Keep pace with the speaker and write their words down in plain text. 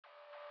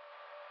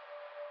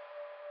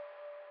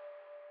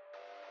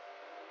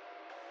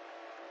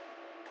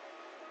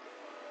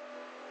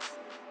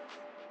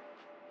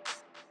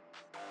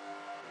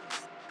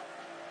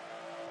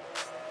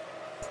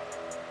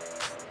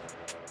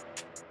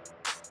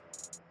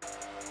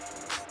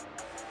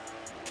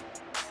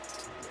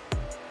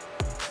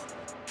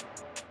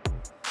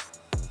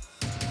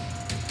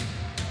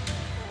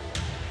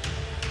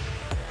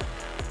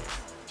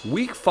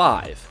Week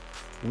 5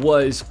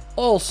 was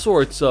all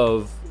sorts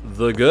of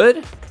the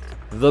good,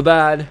 the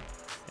bad,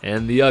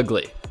 and the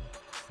ugly.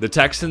 The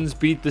Texans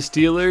beat the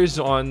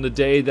Steelers on the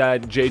day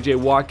that J.J.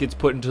 Watt gets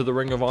put into the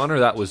Ring of Honor.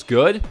 That was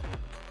good.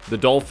 The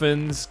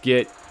Dolphins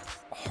get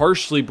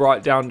harshly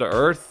brought down to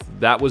earth.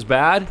 That was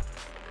bad.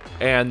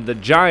 And the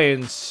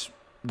Giants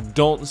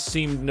don't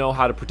seem to know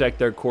how to protect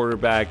their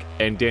quarterback,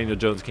 and Daniel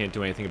Jones can't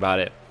do anything about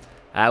it.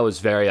 That was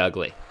very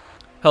ugly.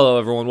 Hello,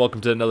 everyone.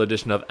 Welcome to another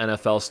edition of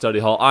NFL Study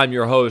Hall. I'm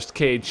your host,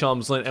 Cade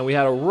Chumslin, and we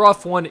had a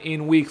rough one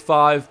in Week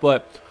 5,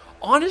 but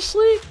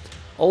honestly,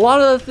 a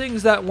lot of the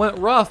things that went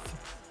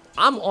rough,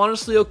 I'm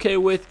honestly okay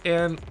with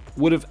and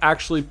would have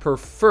actually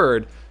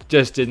preferred,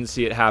 just didn't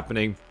see it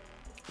happening.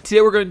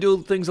 Today, we're going to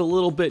do things a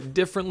little bit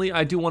differently.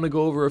 I do want to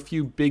go over a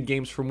few big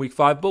games from Week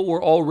 5, but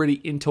we're already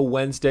into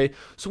Wednesday,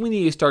 so we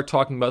need to start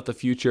talking about the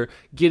future,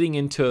 getting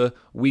into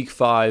Week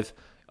 5,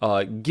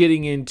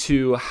 getting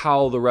into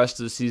how the rest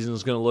of the season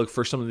is going to look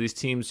for some of these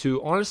teams who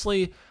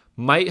honestly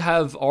might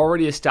have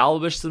already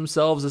established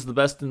themselves as the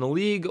best in the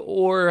league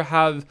or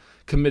have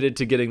committed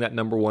to getting that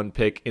number 1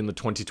 pick in the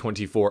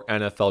 2024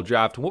 NFL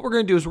Draft. And what we're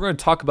going to do is we're going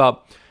to talk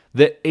about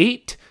the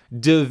 8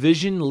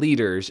 division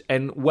leaders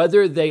and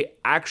whether they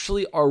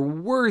actually are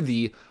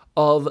worthy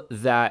of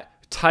that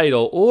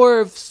title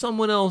or if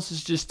someone else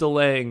is just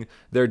delaying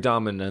their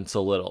dominance a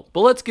little.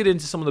 But let's get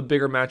into some of the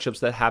bigger matchups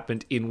that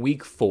happened in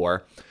Week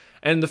 4.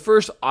 And the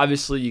first,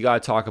 obviously, you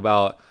got to talk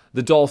about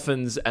the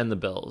Dolphins and the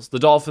Bills. The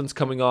Dolphins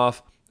coming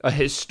off a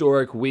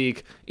historic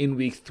week in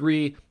Week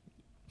 3,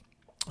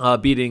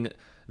 beating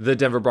the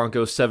Denver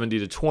Broncos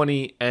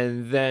 70-20,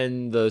 and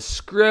then the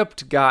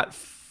script got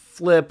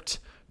flipped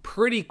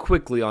pretty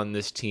quickly on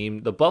this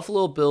team. The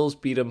Buffalo Bills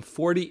beat them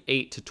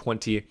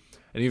 48-20,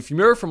 and if you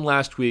remember from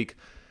last week,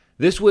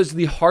 this was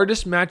the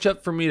hardest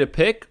matchup for me to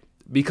pick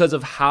because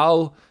of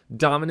how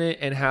dominant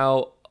and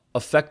how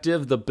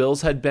effective the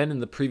Bills had been in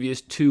the previous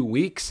 2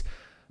 weeks,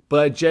 but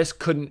I just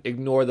couldn't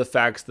ignore the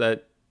facts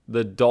that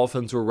the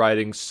Dolphins were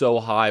riding so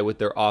high with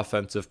their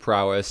offensive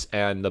prowess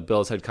and the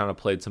Bills had kind of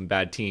played some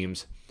bad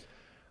teams.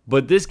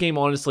 But this game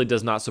honestly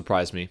does not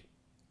surprise me.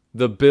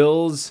 The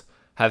Bills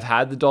have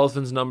had the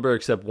Dolphins number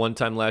except one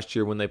time last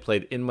year when they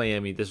played in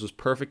Miami. This was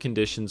perfect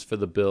conditions for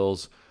the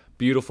Bills,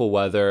 beautiful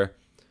weather.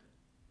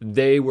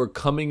 They were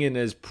coming in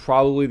as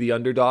probably the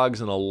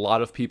underdogs in a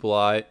lot of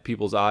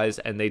people's eyes,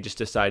 and they just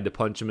decided to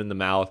punch them in the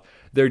mouth.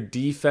 Their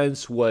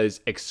defense was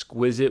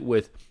exquisite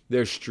with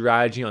their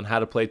strategy on how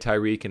to play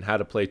Tyreek and how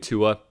to play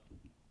Tua.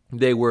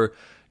 They were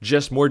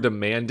just more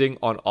demanding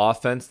on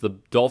offense. The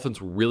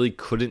Dolphins really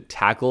couldn't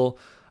tackle.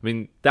 I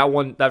mean,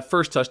 that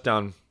first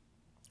touchdown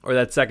or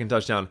that second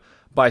touchdown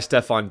by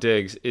Stefon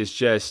Diggs is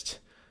just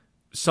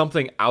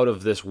something out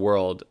of this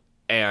world,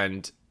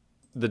 and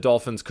the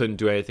Dolphins couldn't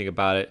do anything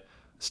about it.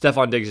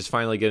 Stefon Diggs is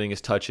finally getting his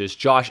touches.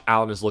 Josh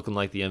Allen is looking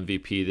like the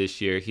MVP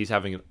this year. He's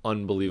having an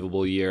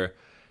unbelievable year.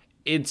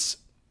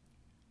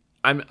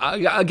 I'm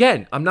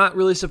not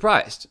really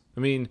surprised.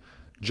 I mean,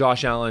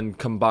 Josh Allen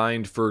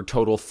combined for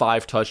total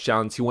 5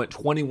 touchdowns. He went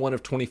 21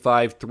 of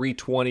 25,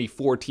 320,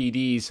 4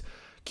 TDs,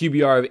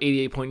 QBR of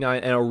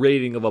 88.9, and a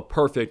rating of a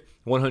perfect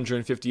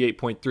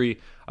 158.3.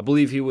 I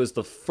believe he was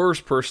the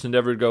first person to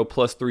ever go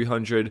plus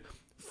 300,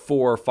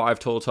 4 or 5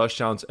 total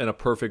touchdowns and a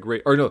perfect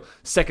rate. Or no,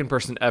 second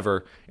person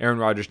ever. Aaron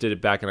Rodgers did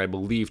it back in, I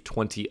believe,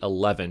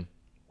 2011.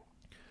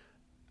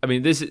 I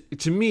mean,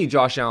 to me,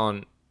 Josh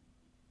Allen,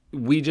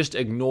 we just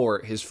ignore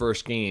his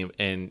first game,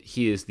 and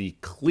he is the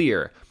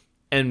clear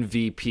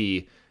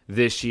MVP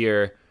this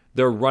year.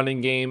 Their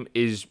running game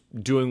is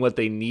doing what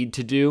they need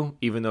to do,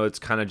 even though it's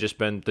kind of just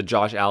been the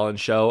Josh Allen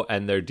show,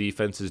 and their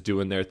defense is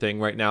doing their thing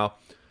right now.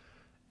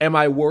 Am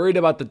I worried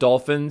about the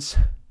Dolphins?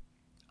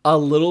 A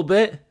little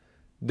bit.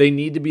 They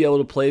need to be able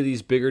to play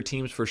these bigger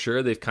teams for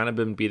sure. They've kind of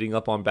been beating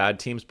up on bad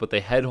teams, but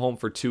they head home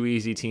for 2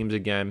 easy teams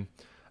again.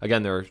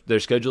 Again, their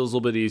schedule is a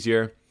little bit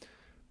easier.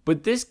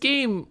 But this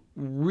game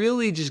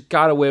really just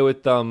got away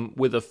with them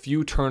with a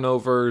few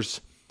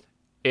turnovers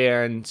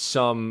and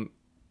some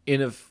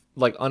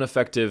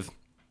ineffective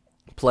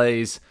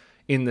plays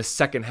in the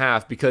second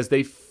half because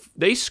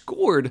they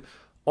scored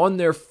on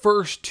their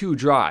first 2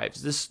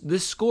 drives.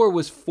 This score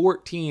was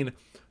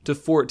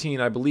 14-14,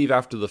 I believe,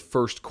 after the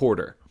first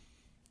quarter.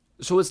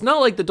 So it's not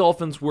like the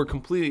Dolphins were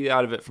completely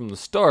out of it from the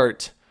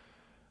start.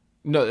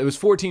 No, it was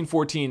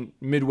 14-14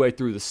 midway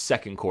through the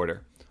second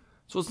quarter.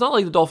 So it's not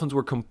like the Dolphins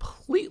were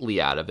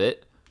completely out of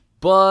it,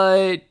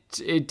 but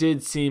it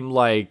did seem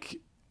like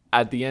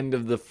at the end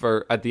of the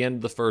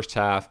first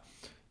half,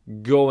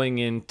 going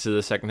into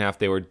the second half,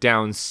 they were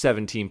down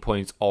 17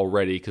 points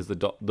already because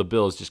the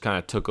Bills just kind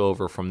of took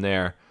over from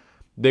there.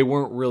 They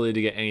weren't really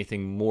to get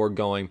anything more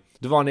going.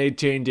 Devon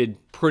Achane did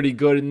pretty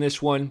good in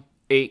this one.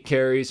 8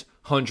 carries,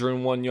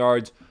 101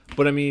 yards.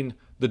 But I mean,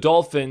 The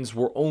Dolphins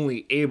were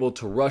only able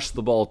to rush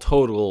the ball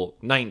total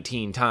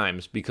 19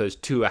 times because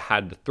Tua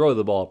had to throw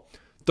the ball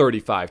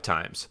 35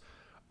 times.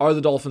 Are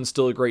the Dolphins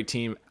still a great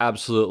team?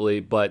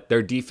 Absolutely, but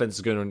their defense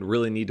is going to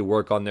really need to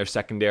work on their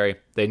secondary.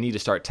 They need to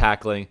start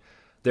tackling.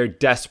 They're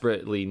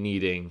desperately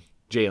needing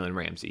Jalen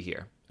Ramsey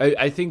here.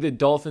 I think the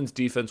Dolphins'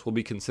 defense will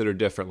be considered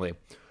differently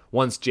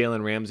once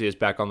Jalen Ramsey is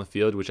back on the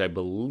field, which I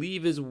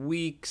believe is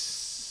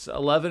weeks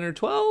 11 or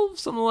 12,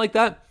 something like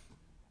that.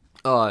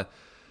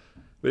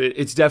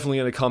 It's definitely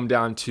going to come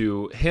down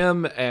to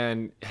him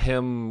and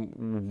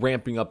him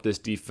ramping up this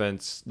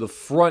defense. The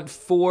front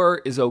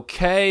four is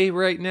okay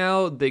right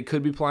now. They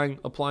could be applying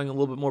a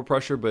little bit more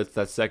pressure, but it's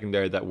that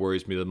secondary that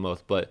worries me the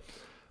most. But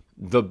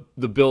the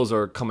Bills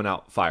are coming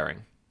out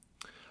firing.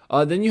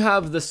 Then you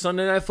have the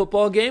Sunday Night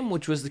Football game,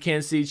 which was the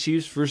Kansas City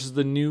Chiefs versus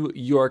the New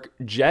York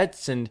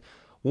Jets, and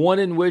one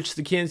in which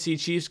the Kansas City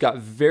Chiefs got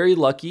very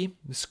lucky,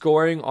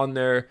 scoring on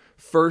their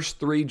first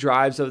 3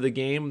 drives of the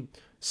game,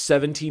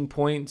 17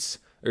 points,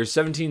 or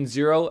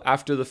 17-0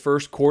 after the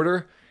first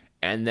quarter,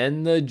 and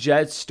then the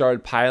Jets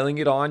started piling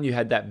it on. You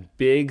had that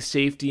big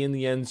safety in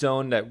the end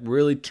zone that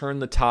really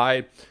turned the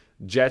tide.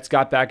 Jets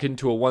got back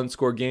into a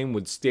 1-score game,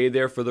 would stay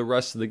there for the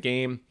rest of the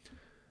game.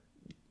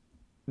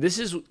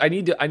 I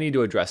need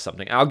to address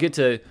something. I'll get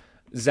to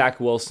Zach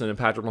Wilson and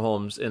Patrick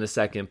Mahomes in a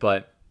second,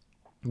 but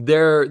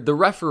the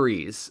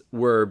referees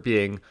were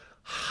being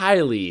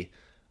highly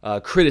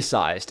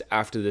criticized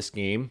after this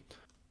game.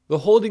 The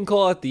holding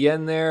call at the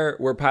end there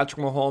where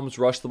Patrick Mahomes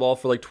rushed the ball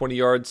for like 20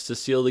 yards to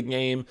seal the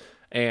game,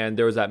 and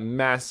there was that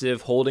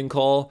massive holding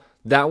call,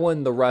 that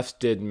one the refs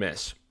did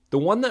miss. The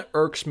one that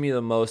irks me the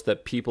most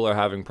that people are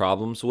having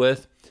problems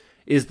with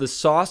is the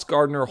Sauce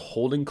Gardner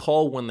holding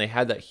call when they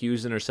had that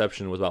huge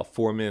interception with about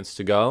 4 minutes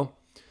to go.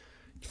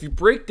 If you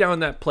break down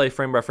that play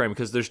frame by frame,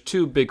 because there's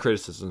 2 big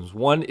criticisms.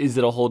 One, is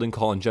it a holding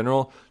call in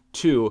general?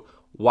 2,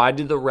 why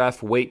did the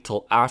ref wait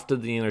till after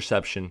the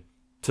interception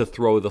to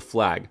throw the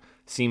flag?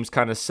 Seems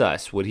kind of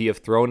sus. Would he have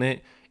thrown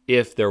it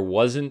if there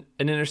wasn't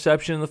an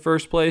interception in the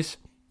first place?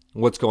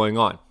 What's going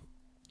on?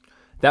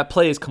 That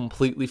play is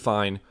completely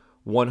fine,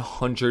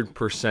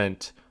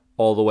 100%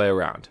 all the way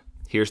around.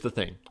 Here's the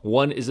thing.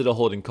 1, is it a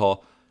holding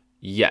call?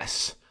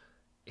 Yes.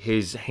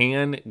 His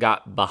hand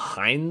got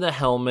behind the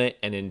helmet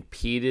and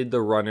impeded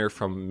the runner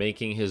from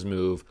making his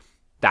move.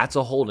 That's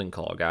a holding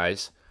call,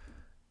 guys.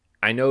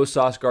 I know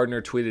Sauce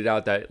Gardner tweeted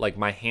out that like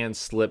my hand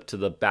slipped to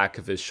the back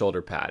of his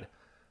shoulder pad.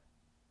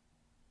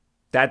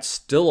 That's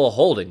still a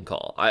holding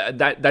call.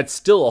 That's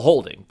still a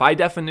holding. By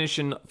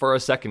definition, for a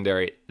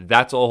secondary,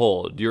 that's a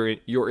hold.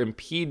 You're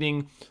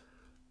impeding,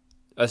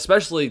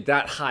 especially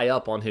that high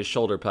up on his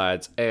shoulder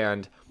pads,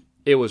 and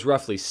it was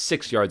roughly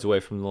 6 yards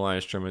away from the line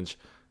of scrimmage,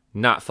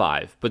 not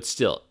 5, but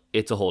still,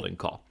 it's a holding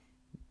call.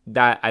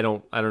 That I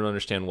don't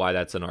understand why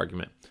that's an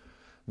argument.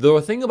 The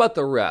thing about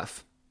the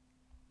ref,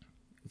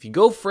 if you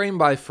go frame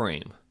by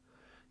frame,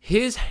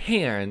 his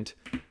hand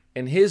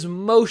and his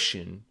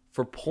motion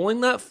for pulling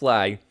that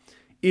flag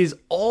is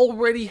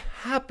already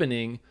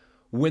happening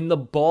when the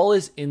ball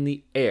is in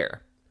the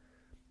air.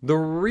 The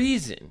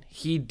reason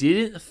he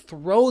didn't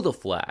throw the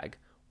flag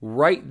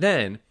right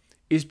then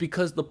is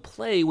because the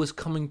play was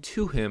coming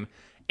to him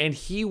and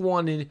he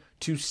wanted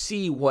to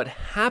see what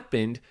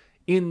happened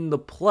in the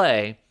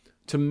play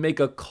to make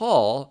a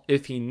call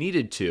if he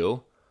needed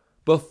to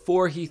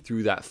before he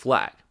threw that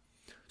flag.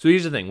 So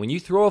here's the thing. When you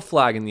throw a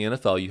flag in the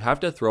NFL, you have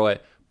to throw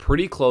it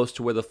pretty close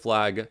to where the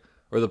flag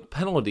or the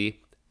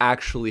penalty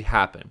actually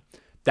happened.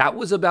 That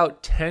was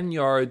about 10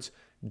 yards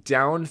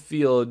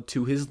downfield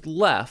to his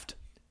left,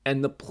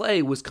 and the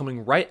play was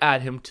coming right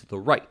at him to the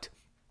right.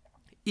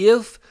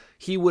 If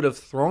he would have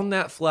thrown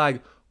that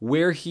flag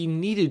where he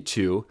needed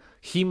to,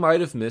 he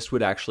might have missed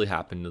what actually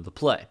happened to the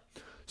play.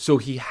 So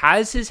he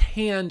has his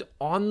hand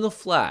on the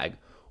flag,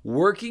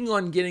 working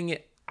on getting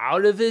it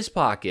out of his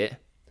pocket,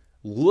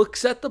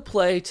 looks at the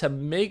play to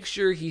make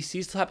sure he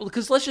sees the happen.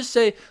 Because let's just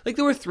say, like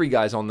there were 3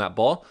 guys on that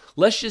ball.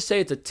 Let's just say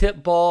it's a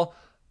tip ball.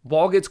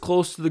 Ball gets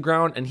close to the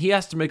ground, and he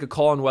has to make a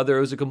call on whether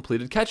it was a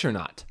completed catch or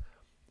not.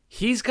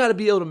 He's got to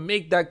be able to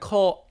make that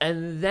call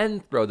and then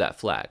throw that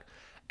flag.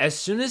 As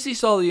soon as he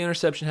saw the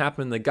interception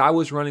happen, the guy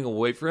was running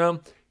away from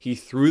him, he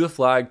threw the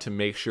flag to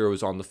make sure it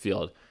was on the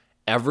field.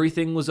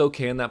 Everything was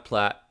okay on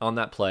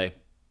that play.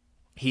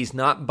 He's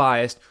not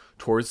biased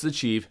towards the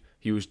Chief.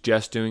 He was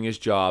just doing his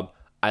job.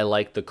 I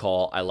like the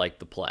call. I like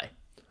the play.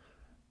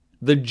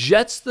 The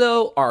Jets,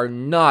 though, are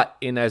not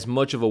in as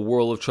much of a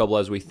world of trouble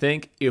as we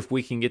think if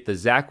we can get the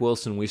Zach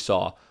Wilson we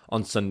saw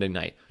on Sunday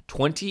night.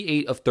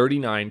 28 of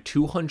 39,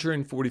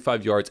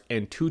 245 yards,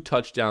 and 2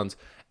 touchdowns.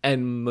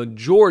 And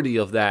majority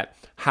of that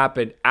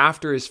happened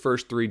after his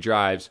first 3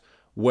 drives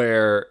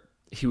where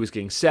he was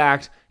getting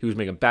sacked, he was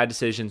making bad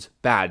decisions,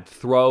 bad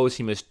throws.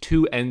 He missed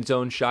 2 end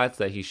zone shots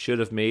that he should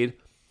have made.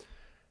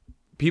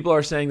 People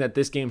are saying that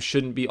this game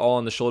shouldn't be all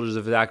on the shoulders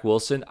of Zach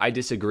Wilson. I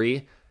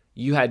disagree.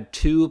 You had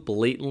 2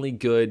 blatantly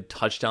good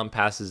touchdown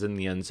passes in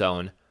the end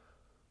zone.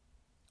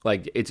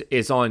 Like,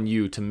 it's on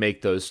you to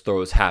make those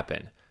throws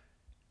happen.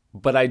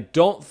 But I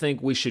don't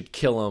think we should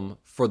kill him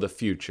for the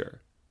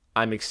future.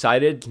 I'm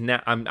excited.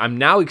 I'm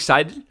now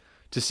excited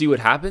to see what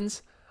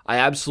happens. I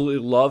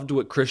absolutely loved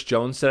what Chris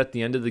Jones said at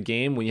the end of the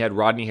game when you had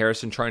Rodney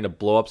Harrison trying to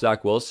blow up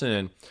Zach Wilson,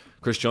 and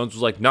Chris Jones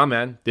was like, "Nah,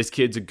 man, this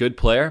kid's a good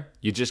player.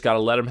 You just got to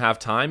let him have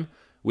time.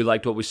 We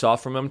liked what we saw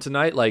from him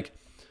tonight." Like,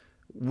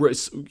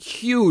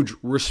 huge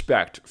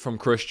respect from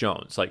Chris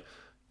Jones. Like,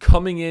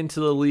 coming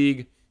into the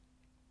league,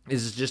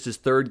 is just his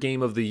third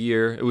game of the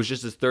year. It was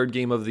just his third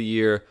game of the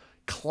year.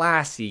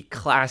 Classy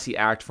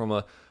act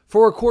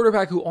for a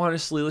quarterback who,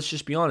 honestly, let's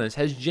just be honest,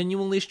 has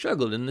genuinely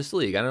struggled in this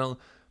league.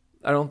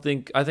 I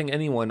think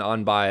anyone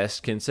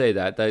unbiased can say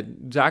that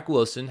Zach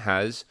Wilson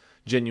has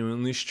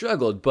genuinely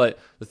struggled. But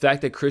the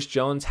fact that Chris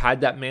Jones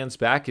had that man's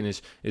back and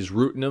is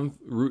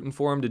rooting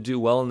for him to do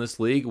well in this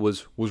league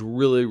was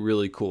really,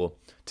 really cool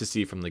to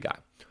see from the guy.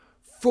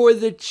 For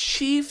the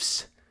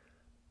Chiefs,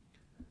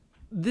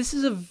 this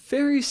is a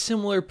very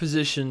similar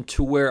position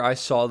to where I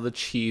saw the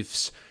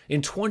Chiefs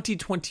in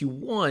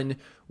 2021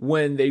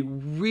 when they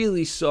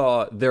really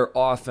saw their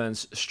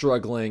offense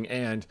struggling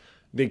and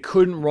they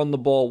couldn't run the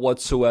ball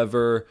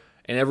whatsoever,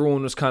 and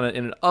everyone was kind of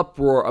in an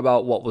uproar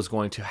about what was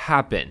going to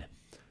happen.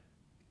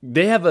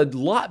 They have a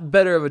lot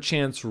better of a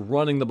chance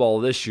running the ball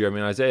this year. I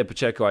mean, Isaiah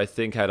Pacheco, I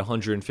think, had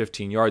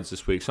 115 yards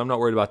this week, so I'm not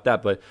worried about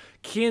that. But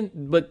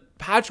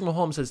Patrick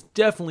Mahomes has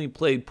definitely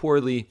played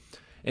poorly,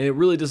 and it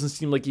really doesn't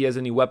seem like he has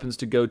any weapons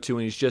to go to,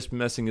 and he's just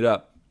messing it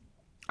up.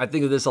 I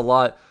think of this a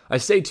lot. I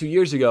say 2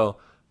 years ago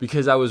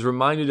because I was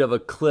reminded of a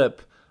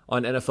clip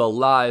on NFL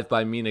Live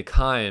by Mina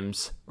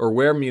Kimes, or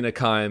where Mina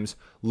Kimes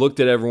looked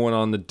at everyone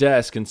on the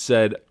desk and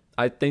said,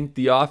 "I think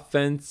the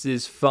offense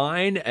is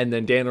fine," and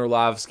then Dan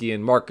Orlovsky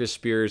and Marcus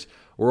Spears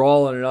were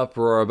all in an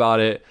uproar about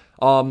it.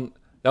 That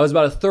was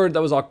about a third.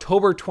 That was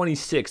October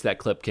 26th that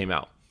clip came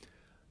out.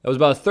 That was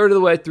about a third of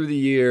the way through the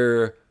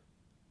year,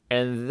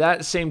 and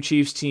that same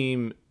Chiefs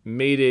team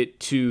made it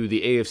to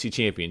the AFC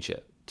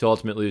Championship to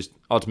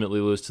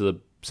ultimately lose to the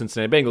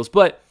Cincinnati Bengals.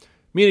 But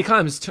Mina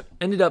Kimes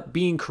ended up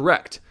being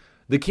correct.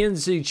 The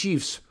Kansas City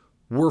Chiefs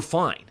were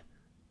fine.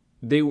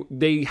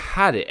 They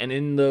had it, and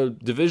in the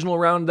divisional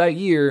round that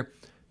year,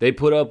 they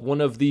put up one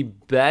of the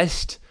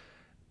best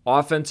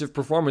offensive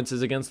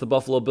performances against the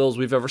Buffalo Bills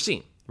we've ever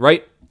seen,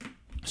 right?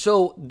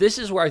 So this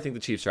is where I think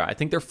the Chiefs are at. I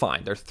think they're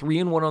fine. They're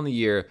 3-1 on the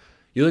year.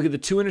 You look at the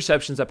 2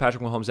 interceptions that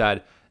Patrick Mahomes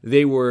had,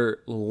 they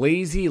were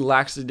lazy,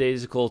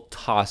 lackadaisical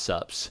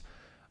toss-ups.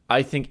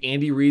 I think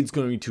Andy Reid's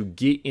going to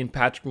get in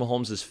Patrick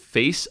Mahomes'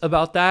 face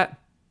about that.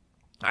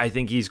 I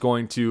think he's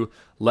going to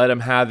let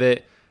him have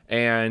it,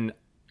 and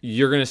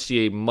you're going to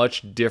see a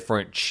much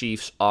different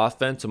Chiefs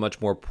offense, a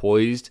much more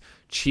poised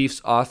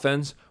Chiefs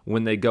offense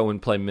when they go and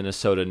play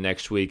Minnesota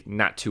next week.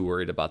 Not too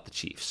worried about the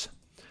Chiefs.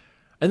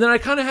 And then I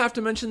kind of have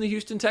to mention the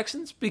Houston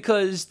Texans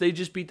because they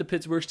just beat the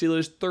Pittsburgh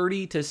Steelers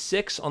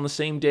 30-6 on the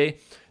same day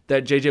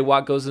that J.J.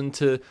 Watt goes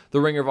into the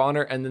Ring of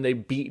Honor, and then they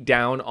beat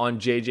down on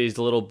J.J.'s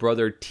little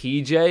brother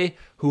T.J.,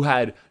 who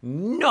had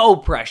no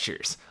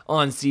pressures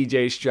on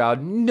C.J.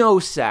 Stroud, no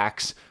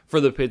sacks for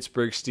the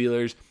Pittsburgh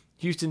Steelers.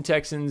 Houston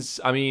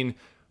Texans, I mean,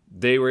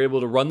 they were able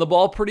to run the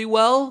ball pretty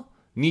well.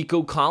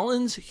 Nico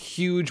Collins,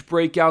 huge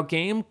breakout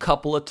game,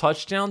 couple of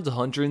touchdowns,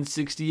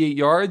 168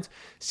 yards.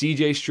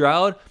 C.J.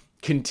 Stroud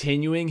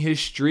continuing his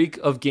streak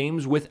of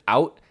games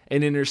without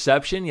an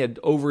interception. He had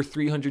over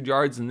 300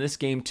 yards in this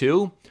game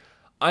too.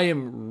 I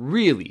am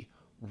really,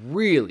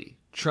 really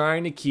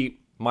trying to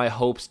keep my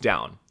hopes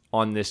down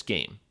on this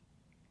game.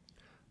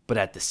 But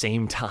at the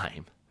same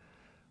time,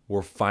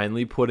 we're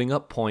finally putting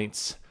up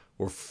points.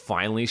 We're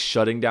finally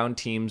shutting down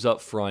teams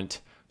up front.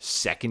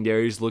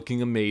 Secondary's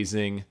looking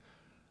amazing.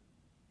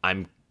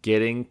 I'm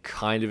getting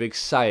kind of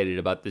excited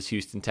about this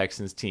Houston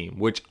Texans team,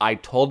 which I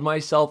told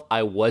myself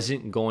I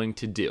wasn't going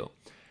to do.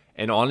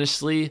 And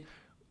honestly,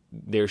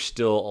 there's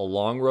still a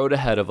long road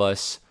ahead of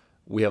us.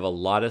 We have a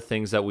lot of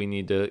things that we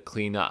need to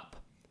clean up.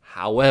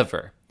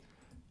 However,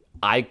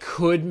 I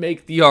could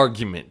make the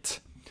argument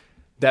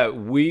that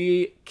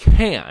we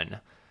can,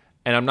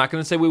 and I'm not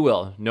going to say we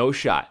will, no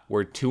shot.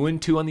 We're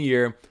 2-2 on the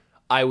year.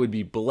 I would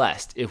be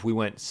blessed if we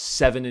went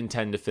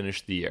 7-10 to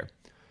finish the year.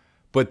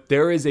 But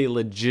there is a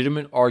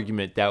legitimate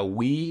argument that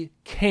we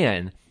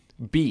can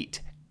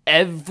beat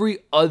every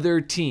other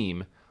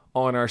team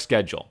on our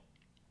schedule.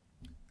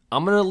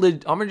 I'm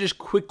gonna just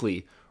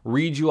quickly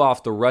read you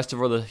off the rest of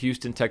the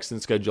Houston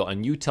Texans schedule,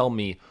 and you tell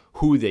me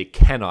who they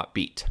cannot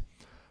beat.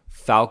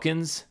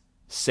 Falcons,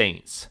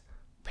 Saints,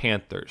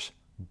 Panthers,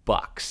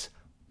 Bucks,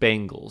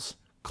 Bengals,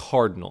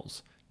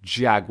 Cardinals,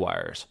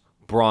 Jaguars,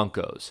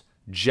 Broncos,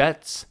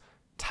 Jets,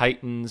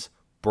 Titans,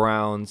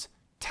 Browns,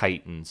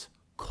 Titans,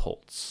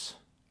 Colts.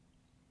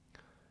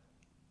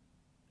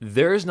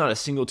 There is not a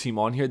single team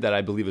on here that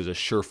I believe is a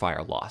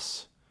surefire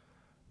loss.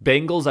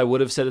 Bengals, I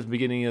would have said at the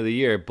beginning of the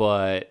year,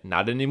 but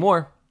not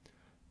anymore.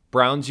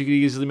 Browns, you could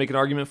easily make an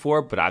argument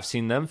for, but I've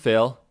seen them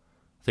fail.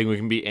 I think we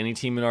can beat any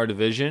team in our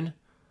division.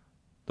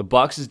 The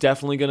Bucks is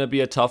definitely going to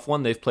be a tough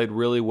one. They've played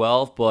really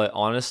well, but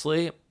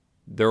honestly,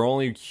 their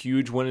only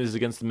huge win is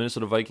against the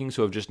Minnesota Vikings,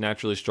 who have just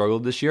naturally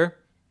struggled this year.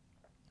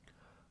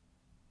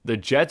 The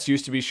Jets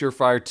used to be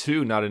surefire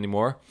too, not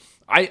anymore.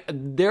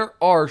 There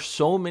are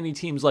so many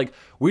teams. Like,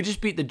 we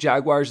just beat the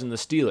Jaguars and the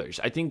Steelers.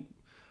 I think,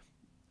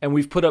 and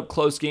we've put up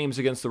close games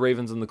against the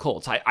Ravens and the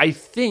Colts. I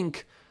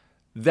think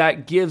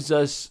that gives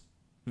us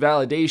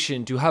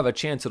validation to have a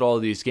chance at all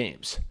of these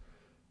games.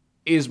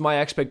 Is my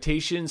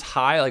expectations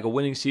high, like a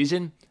winning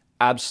season?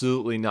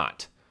 Absolutely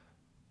not.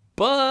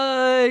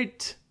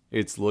 But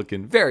it's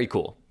looking very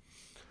cool.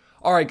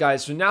 All right,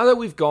 guys, so now that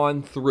we've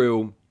gone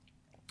through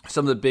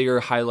some of the bigger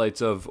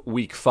highlights of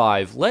Week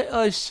 5, let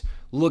us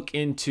look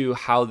into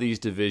how these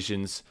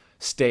divisions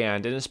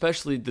stand, and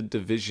especially the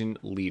division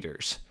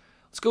leaders.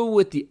 Let's go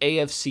with the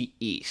AFC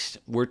East.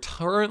 We're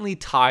currently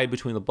tied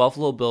between the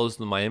Buffalo Bills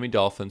and the Miami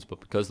Dolphins, but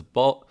because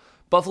the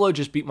Buffalo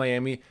just beat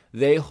Miami,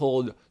 they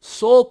hold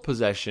sole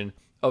possession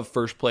of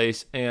first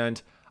place,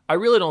 and I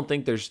really don't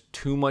think there's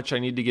too much I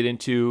need to get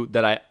into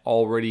that I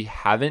already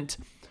haven't.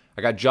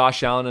 I got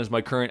Josh Allen as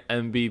my current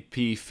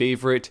MVP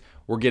favorite.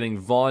 We're getting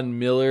Von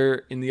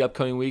Miller in the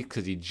upcoming week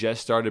because he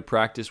just started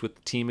practice with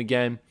the team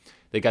again.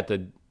 They got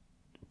the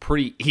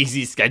pretty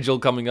easy schedule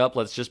coming up,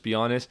 let's just be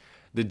honest.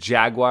 The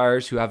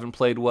Jaguars, who haven't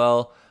played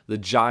well, the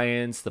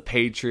Giants, the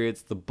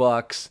Patriots, the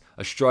Bucks,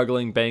 a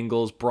struggling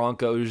Bengals,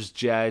 Broncos,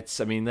 Jets.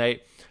 I mean,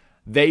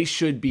 they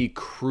should be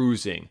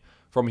cruising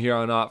from here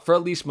on out for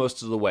at least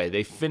most of the way.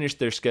 They finished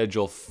their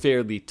schedule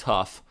fairly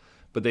tough,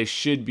 but they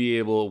should be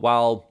able,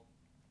 while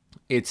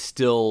it's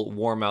still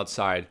warm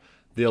outside,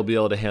 they'll be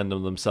able to handle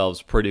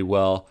themselves pretty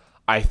well.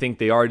 I think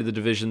they are the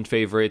division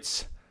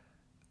favorites.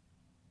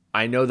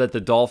 I know that the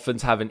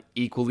Dolphins have an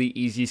equally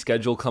easy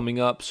schedule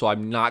coming up, so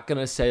I'm not going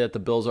to say that the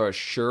Bills are a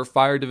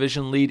surefire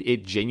division lead.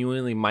 It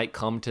genuinely might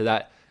come to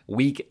that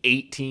Week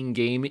 18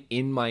 game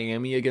in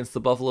Miami against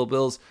the Buffalo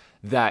Bills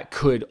that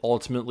could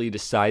ultimately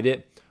decide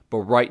it.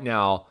 But right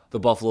now, the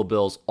Buffalo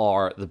Bills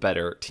are the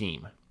better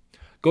team.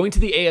 Going to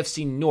the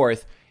AFC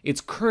North, it's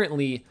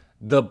currently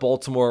the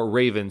Baltimore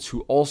Ravens,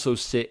 who also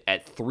sit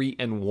at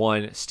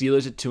 3-1,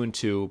 Steelers at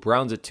 2-2,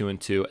 Browns at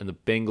 2-2, and the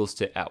Bengals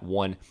sit at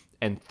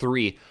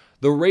 1-3.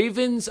 The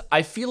Ravens,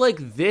 I feel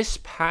like this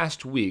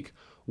past week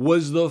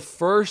was the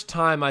first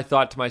time I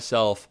thought to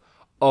myself,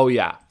 oh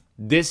yeah,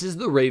 this is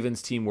the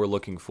Ravens team we're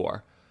looking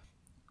for.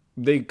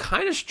 They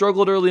kind of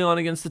struggled early on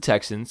against the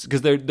Texans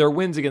because their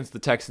wins against the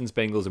Texans,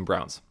 Bengals, and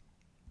Browns.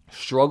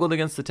 Struggled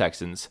against the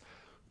Texans.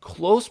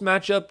 Close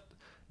matchup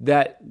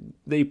that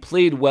they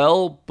played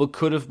well but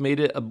could have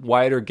made it a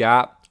wider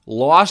gap.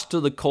 Lost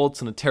to the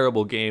Colts in a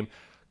terrible game.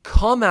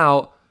 Come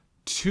out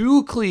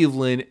to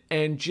Cleveland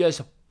and just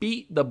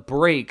beat the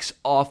brakes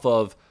off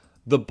of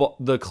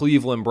the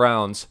Cleveland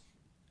Browns.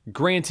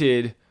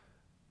 Granted,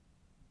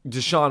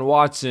 Deshaun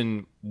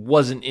Watson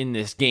wasn't in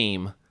this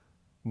game,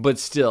 but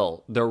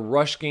still, their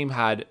rush game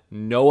had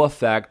no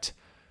effect.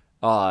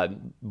 Lamar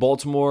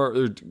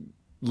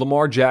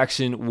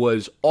Jackson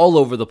was all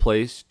over the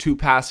place. 2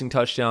 passing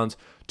touchdowns,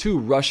 2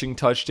 rushing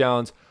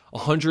touchdowns,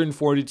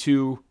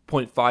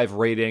 142.5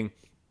 rating.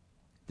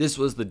 This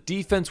was the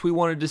defense we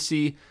wanted to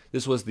see.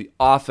 This was the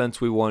offense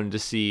we wanted to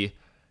see.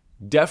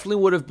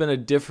 Definitely would have been a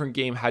different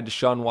game had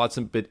Deshaun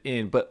Watson been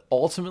in. But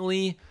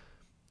ultimately,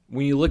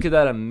 when you look at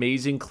that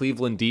amazing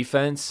Cleveland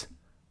defense,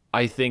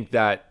 I think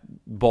that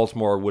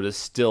Baltimore would have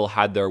still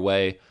had their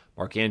way.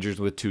 Mark Andrews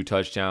with 2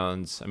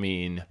 touchdowns. I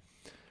mean,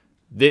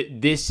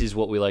 this is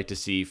what we like to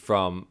see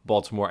from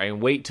Baltimore.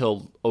 And wait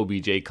till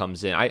OBJ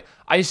comes in.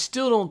 I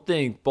still don't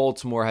think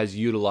Baltimore has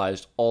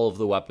utilized all of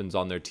the weapons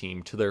on their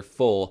team to their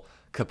full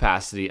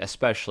capacity,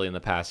 especially in the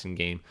passing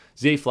game.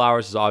 Zay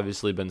Flowers has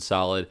obviously been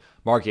solid.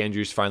 Mark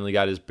Andrews finally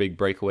got his big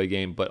breakaway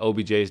game, but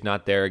OBJ is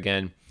not there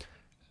again.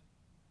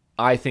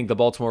 I think the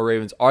Baltimore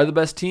Ravens are the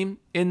best team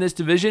in this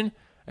division,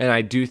 and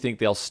I do think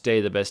they'll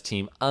stay the best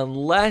team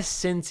unless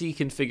Cincy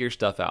can figure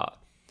stuff out.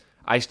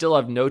 I still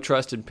have no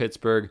trust in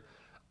Pittsburgh.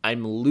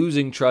 I'm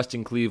losing trust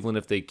in Cleveland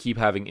if they keep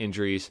having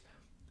injuries.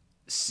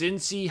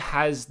 Cincy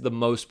has the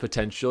most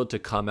potential to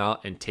come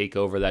out and take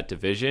over that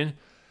division,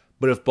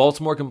 but if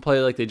Baltimore can play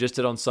like they just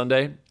did on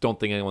Sunday, don't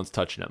think anyone's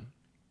touching them.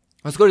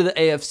 Let's go to the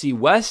AFC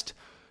West.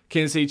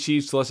 Kansas City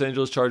Chiefs, Los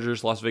Angeles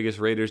Chargers, Las Vegas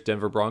Raiders,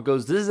 Denver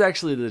Broncos. This is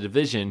actually the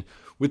division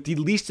with the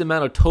least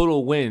amount of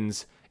total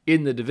wins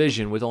in the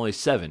division with only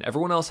 7.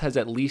 Everyone else has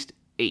at least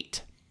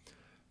 8.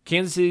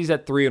 Kansas City's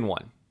at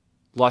 3-1.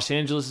 Los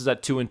Angeles is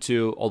at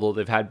 2-2, although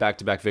they've had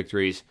back-to-back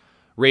victories.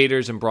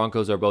 Raiders and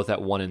Broncos are both at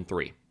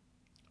 1-3.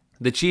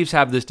 The Chiefs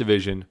have this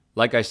division.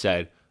 Like I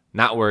said,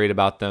 not worried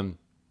about them.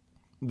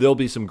 There'll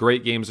be some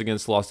great games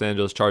against Los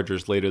Angeles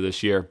Chargers later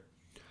this year.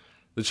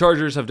 The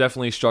Chargers have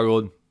definitely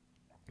struggled.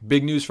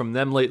 Big news from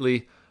them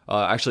lately.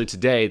 Actually,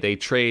 today, they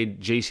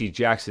trade J.C.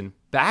 Jackson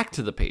back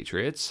to the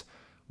Patriots,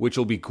 which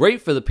will be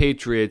great for the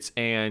Patriots,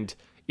 and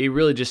it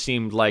really just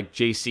seemed like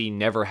J.C.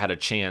 never had a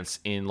chance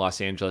in Los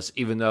Angeles,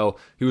 even though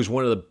he was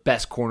one of the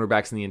best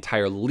cornerbacks in the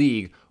entire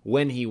league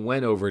when he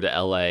went over to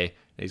L.A.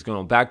 He's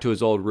going back to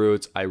his old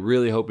roots. I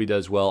really hope he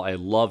does well. I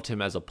loved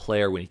him as a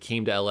player when he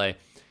came to L.A.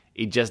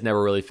 He just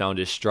never really found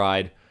his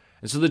stride.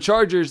 And so the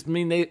Chargers, I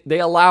mean, they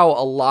allow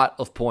a lot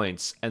of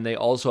points, and they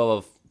also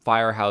have a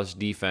firehouse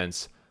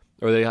defense,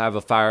 or they have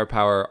a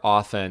firepower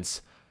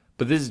offense,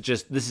 But this is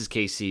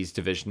KC's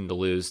division to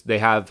lose. They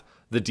have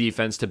the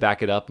defense to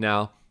back it up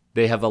now.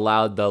 They have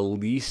allowed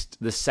the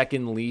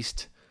second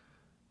least,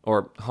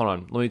 or hold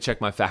on, let me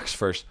check my facts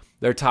first.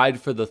 They're tied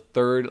for the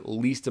third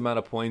least amount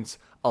of points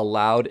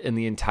allowed in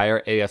the entire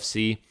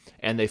AFC,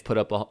 and they've put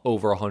up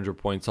over 100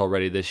 points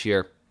already this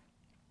year.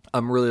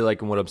 I'm really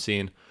liking what I'm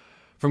seeing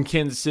from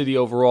Kansas City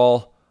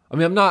overall. I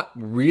mean, I'm not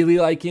really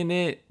liking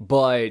it,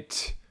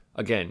 but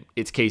again,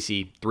 it's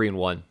KC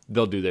 3-1.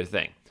 They'll do their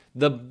thing.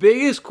 The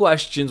biggest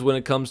questions when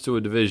it comes to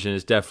a division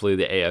is definitely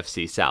the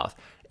AFC South.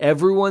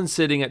 Everyone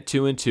sitting at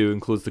 2-2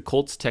 includes the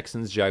Colts,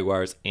 Texans,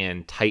 Jaguars,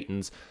 and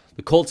Titans.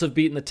 The Colts have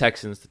beaten the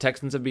Texans. The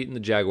Texans have beaten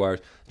the Jaguars.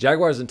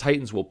 Jaguars and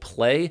Titans will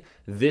play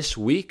this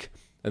week,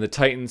 and the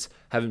Titans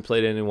haven't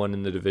played anyone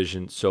in the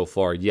division so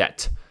far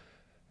yet.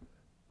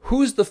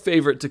 Who's the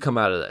favorite to come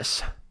out of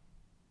this?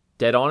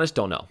 Dead honest,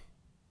 don't know.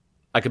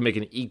 I could make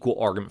an equal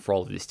argument for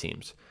all of these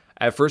teams.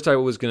 At first, I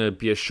was going to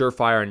be a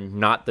surefire and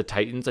not the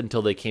Titans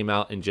until they came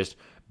out and just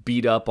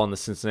beat up on the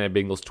Cincinnati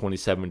Bengals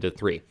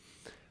 27-3.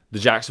 The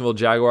Jacksonville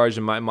Jaguars,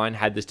 in my mind,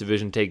 had this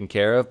division taken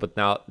care of, but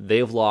now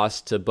they've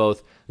lost to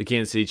both the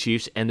Kansas City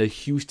Chiefs and the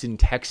Houston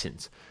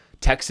Texans.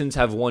 Texans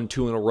have won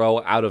 2 in a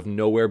row out of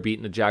nowhere,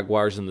 beating the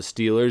Jaguars and the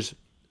Steelers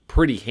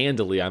pretty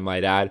handily, I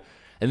might add.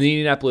 And the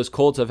Indianapolis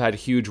Colts have had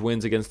huge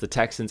wins against the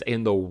Texans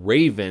and the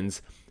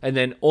Ravens, and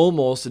then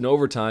almost in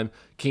overtime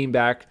came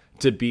back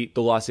to beat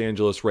the Los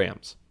Angeles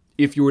Rams.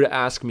 If you were to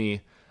ask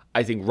me,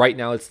 I think right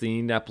now it's the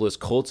Indianapolis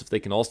Colts. If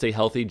they can all stay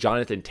healthy,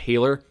 Jonathan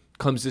Taylor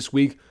comes this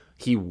week.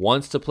 He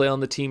wants to play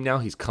on the team now.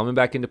 He's coming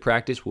back into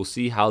practice. We'll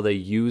see how they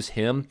use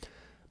him.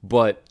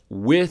 But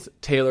with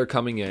Taylor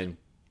coming in,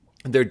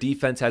 their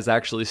defense has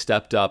actually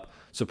stepped up,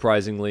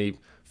 surprisingly,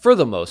 for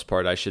the most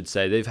part, I should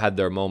say. They've had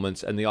their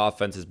moments, and the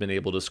offense has been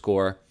able to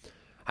score.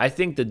 I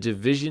think the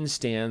division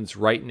stands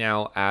right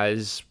now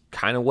as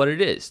kind of what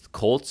it is.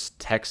 Colts,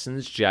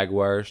 Texans,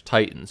 Jaguars,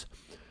 Titans.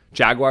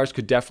 Jaguars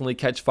could definitely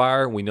catch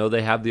fire. We know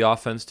they have the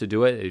offense to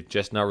do it. They've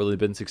just not really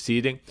been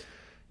succeeding.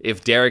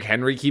 If Derrick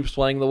Henry keeps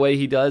playing the way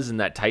he does and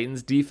that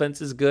Titans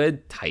defense is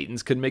good,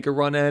 Titans could make a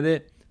run at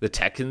it. The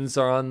Texans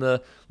are on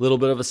the little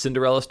bit of a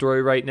Cinderella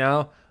story right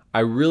now.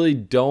 I really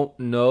don't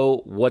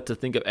know what to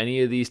think of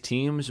any of these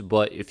teams,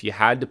 but if you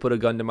had to put a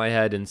gun to my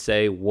head and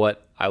say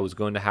what I was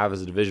going to have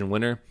as a division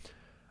winner,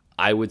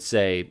 I would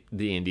say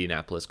the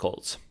Indianapolis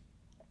Colts.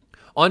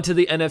 On to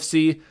the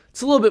NFC.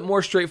 It's a little bit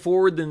more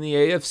straightforward than the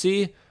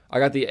AFC. I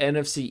got the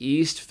NFC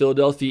East,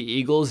 Philadelphia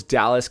Eagles,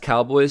 Dallas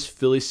Cowboys,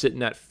 Philly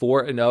sitting at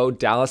 4-0,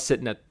 Dallas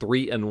sitting at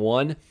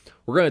 3-1.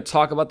 We're going to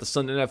talk about the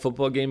Sunday Night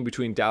Football game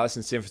between Dallas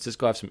and San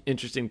Francisco. I have some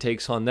interesting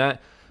takes on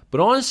that. But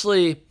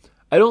honestly,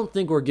 I don't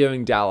think we're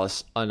giving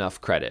Dallas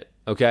enough credit,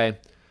 okay?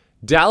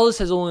 Dallas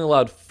has only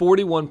allowed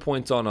 41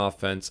 points on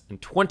offense,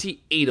 and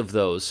 28 of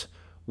those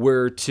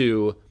were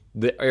to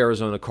the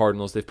Arizona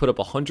Cardinals. They've put up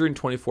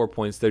 124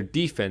 points. Their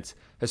defense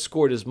has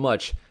scored as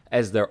much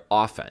as their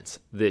offense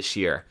this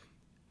year.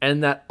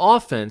 And that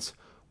offense,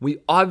 we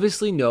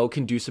obviously know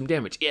can do some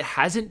damage. It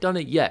hasn't done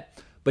it yet,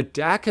 but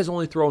Dak has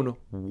only thrown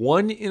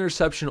 1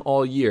 interception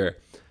all year.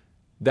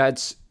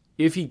 That's,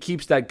 if he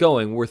keeps that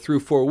going, we're through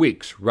 4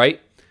 weeks, right?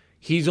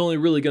 He's only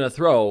really going to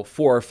throw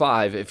 4 or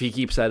 5 if he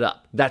keeps that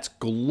up. That's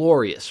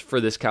glorious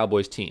for this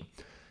Cowboys team.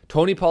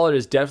 Tony Pollard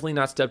has definitely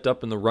not stepped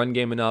up in the run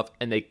game enough,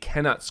 and they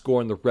cannot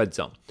score in the red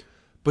zone.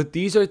 But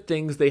these are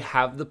things they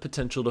have the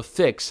potential to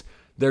fix.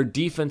 Their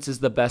defense is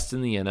the best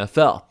in the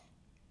NFL.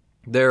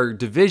 Their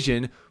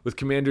division with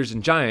Commanders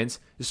and Giants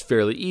is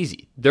fairly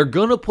easy. They're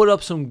going to put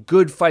up some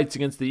good fights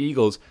against the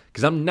Eagles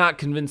because I'm not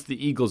convinced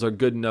the Eagles are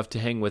good enough to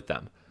hang with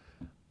them.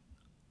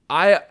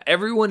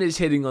 Everyone is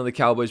hitting on the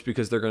Cowboys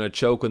because they're going to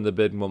choke when the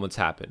big moments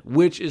happen,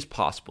 which is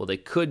possible. They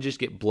could just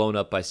get blown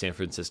up by San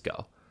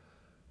Francisco.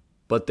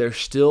 But they're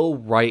still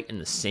right in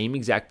the same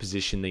exact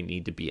position they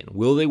need to be in.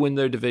 Will they win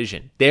their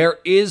division? There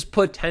is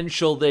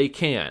potential they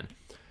can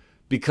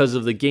because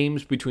of the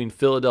games between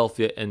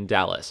Philadelphia and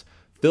Dallas.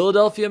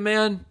 Philadelphia,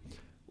 man,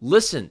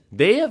 listen,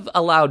 they have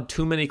allowed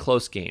too many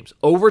close games.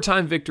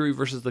 Overtime victory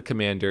versus the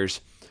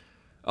Commanders.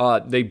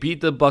 They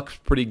beat the Bucs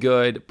pretty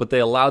good, but they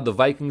allowed the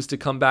Vikings to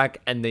come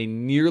back, and they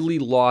nearly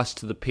lost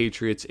to the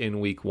Patriots in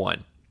Week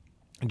 1.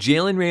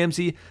 Jalen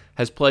Ramsey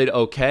has played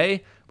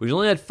okay, but he's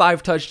only had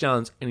 5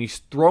 touchdowns, and he's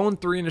thrown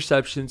 3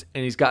 interceptions,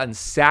 and he's gotten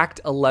sacked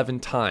 11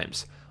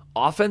 times.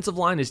 Offensive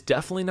line is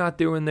definitely not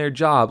doing their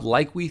job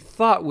like we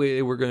thought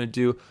they were going to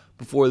do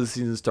before the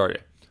season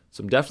started.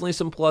 Some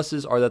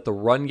pluses are that the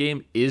run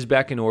game is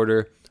back in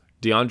order.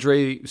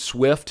 DeAndre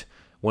Swift,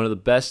 one of the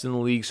best in the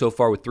league so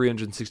far with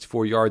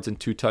 364 yards and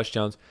 2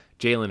 touchdowns.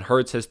 Jalen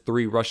Hurts has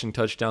 3 rushing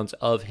touchdowns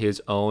of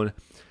his own.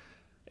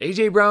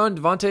 A.J. Brown,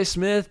 Devontae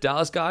Smith,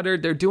 Dallas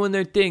Goedert, they're doing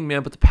their thing,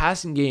 man, but the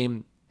passing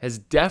game has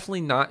definitely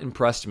not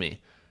impressed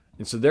me.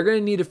 And so they're going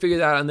to need to figure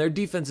that out, and their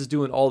defense is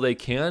doing all they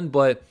can.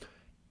 But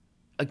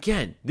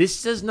again,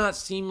 this does not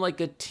seem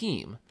like a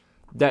team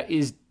that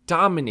is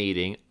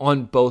dominating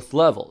on both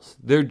levels.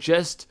 They're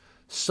just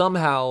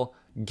somehow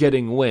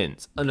getting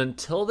wins. And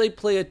until they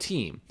play a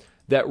team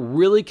that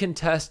really can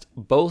test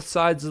both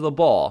sides of the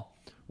ball,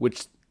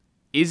 which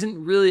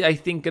isn't really, I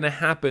think, going to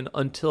happen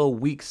until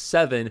week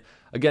 7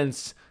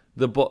 against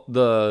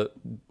the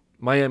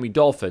Miami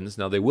Dolphins.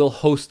 Now, they will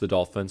host the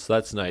Dolphins, so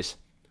that's nice.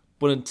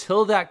 But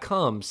until that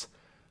comes,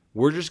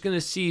 we're just going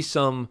to see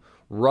some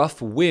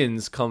rough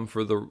wins come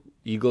for the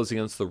Eagles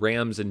against the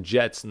Rams and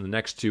Jets in the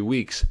next 2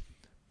 weeks.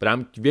 But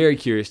I'm very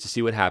curious to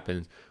see what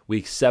happens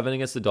week 7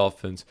 against the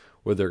Dolphins,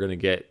 where they're going to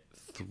get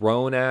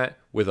thrown at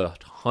with a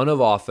ton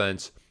of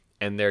offense,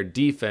 and their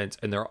defense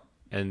and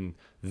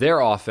their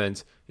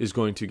offense is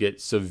going to get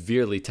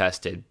severely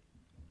tested.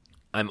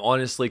 I'm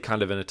honestly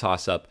kind of in a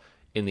toss-up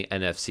in the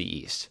NFC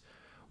East.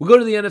 We'll go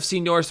to the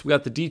NFC North. We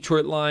got the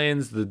Detroit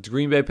Lions, the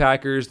Green Bay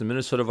Packers, the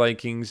Minnesota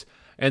Vikings,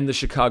 and the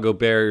Chicago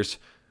Bears.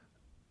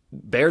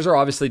 Bears are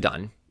obviously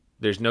done.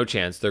 There's no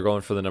chance. They're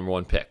going for the number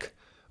 1 pick.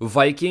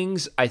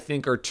 Vikings, I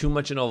think, are too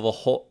much in a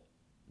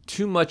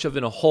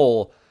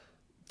hole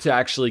to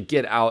actually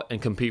get out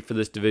and compete for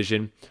this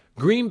division.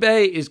 Green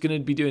Bay is going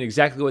to be doing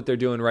exactly what they're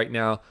doing right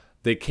now.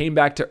 They came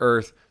back to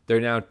earth. They're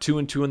now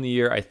 2-2 in the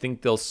year. I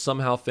think they'll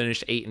somehow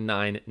finish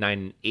 8-9,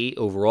 9-8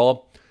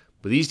 overall.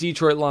 But these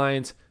Detroit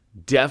Lions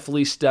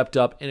definitely stepped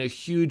up in a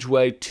huge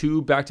way.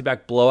 2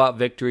 back-to-back blowout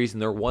victories,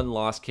 and their 1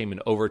 loss came in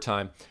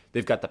overtime.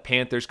 They've got the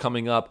Panthers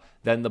coming up,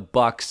 then the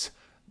Bucks.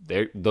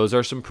 Those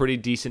are some pretty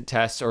decent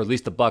tests, or at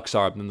least the Bucks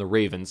are, and then the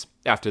Ravens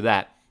after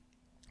that.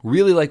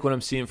 Really like what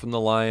I'm seeing from the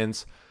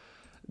Lions.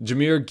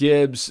 Jahmyr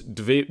Gibbs,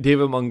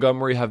 David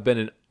Montgomery have been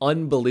an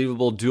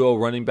unbelievable duo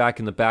running back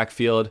in the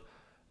backfield.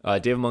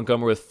 David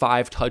Montgomery with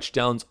 5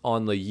 touchdowns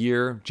on the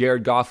year.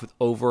 Jared Goff with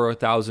over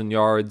 1,000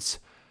 yards.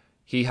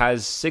 He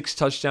has 6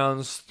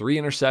 touchdowns, 3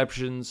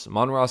 interceptions.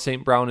 Amon-Ra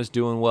St. Brown is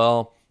doing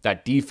well.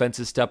 That defense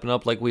is stepping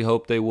up like we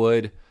hoped they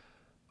would.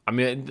 I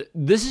mean,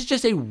 this is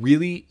just a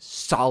really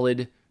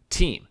solid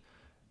team.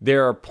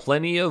 There are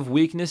plenty of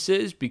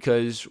weaknesses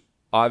because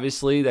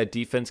obviously that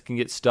defense can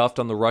get stuffed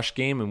on the rush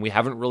game, and we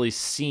haven't really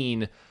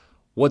seen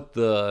what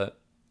the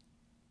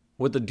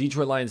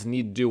Detroit Lions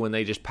need to do when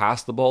they just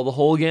pass the ball the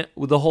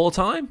whole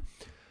time.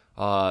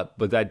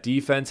 But that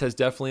defense has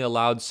definitely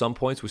allowed some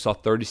points. We saw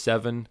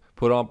 37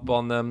 put up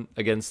on them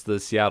against the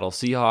Seattle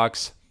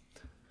Seahawks.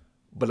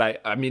 But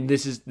I mean,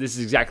 this is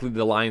exactly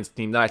the Lions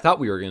team that I thought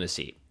we were going to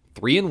see.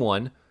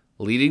 3-1,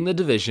 leading the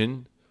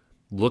division,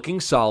 looking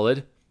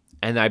solid.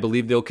 And I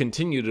believe they'll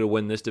continue to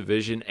win this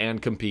division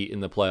and compete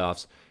in the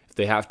playoffs. If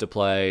they have to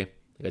play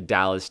a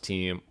Dallas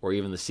team or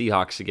even the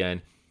Seahawks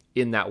again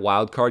in that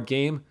wild card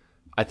game,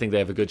 I think they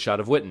have a good shot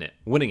of winning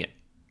it.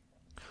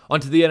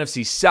 Onto the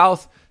NFC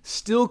South,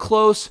 still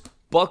close.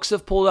 Bucks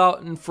have pulled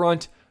out in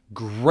front.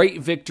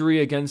 Great victory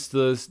against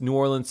the New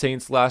Orleans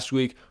Saints last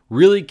week.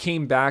 Really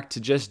came back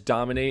to just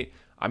dominate.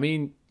 I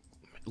mean,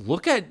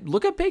 look at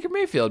Baker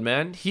Mayfield,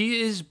 man.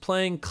 He is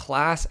playing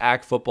class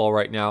act football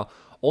right now.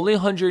 Only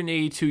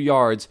 182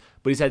 yards,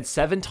 but he's had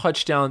 7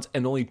 touchdowns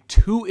and only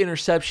 2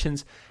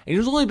 interceptions, and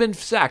he's only been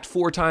sacked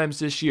 4 times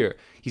this year.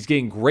 He's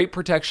getting great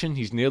protection.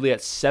 He's nearly at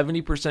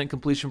 70%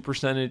 completion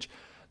percentage.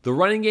 The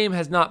running game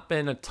has not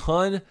been a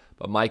ton,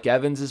 but Mike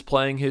Evans is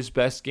playing his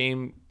best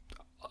game.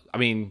 I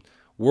mean,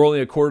 we're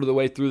only a quarter of the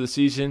way through the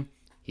season.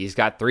 He's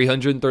got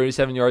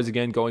 337 yards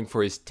again, going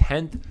for his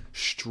 10th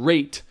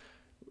straight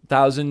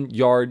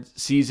 1,000-yard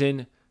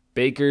season.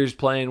 Baker's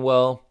playing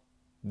well.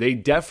 They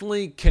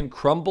definitely can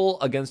crumble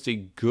against a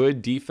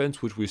good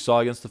defense, which we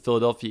saw against the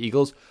Philadelphia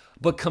Eagles.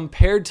 But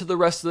compared to the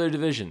rest of their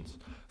divisions,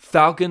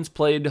 Falcons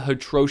played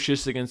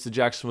atrocious against the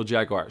Jacksonville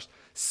Jaguars.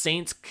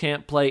 Saints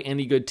can't play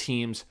any good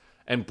teams.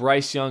 And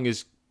Bryce Young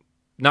is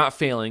not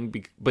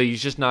failing, but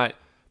he's just not.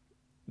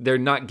 They're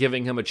not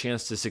giving him a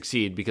chance to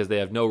succeed because they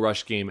have no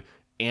rush game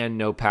and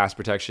no pass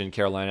protection in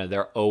Carolina.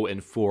 They're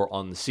 0-4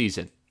 on the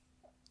season.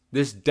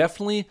 This is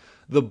definitely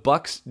the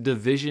Bucs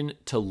division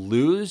to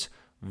lose.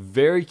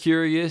 Very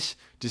curious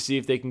to see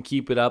if they can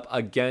keep it up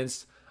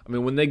against. I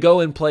mean, when they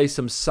go and play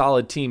some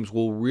solid teams,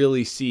 we'll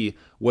really see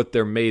what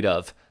they're made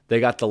of.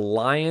 They got the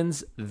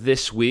Lions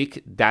this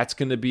week. That's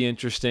going to be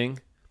interesting.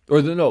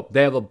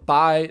 They have a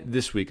bye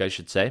this week, I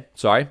should say.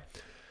 Sorry.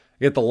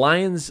 You get the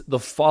Lions the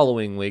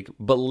following week,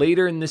 but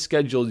later in the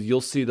schedule,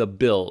 you'll see the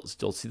Bills,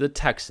 you'll see the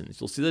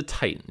Texans, you'll see the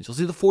Titans, you'll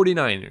see the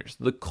 49ers,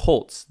 the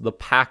Colts, the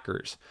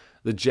Packers,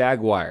 the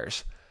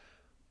Jaguars.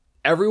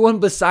 Everyone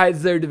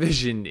besides their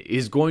division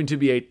is going to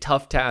be a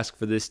tough task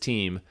for this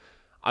team.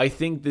 I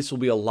think this will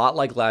be a lot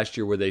like last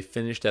year where they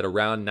finished at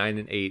around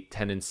 9-8,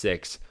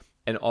 10-6,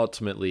 and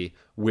ultimately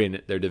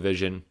win their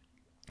division.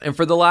 And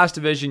for the last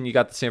division, you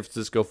got the San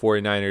Francisco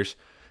 49ers.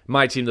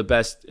 My team,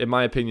 in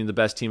my opinion, the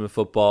best team in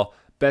football.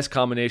 Best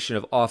combination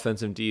of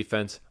offense and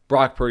defense.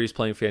 Brock Purdy's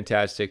playing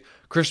fantastic.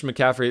 Christian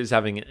McCaffrey is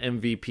having an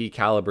MVP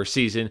caliber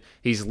season.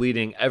 He's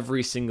leading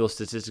every single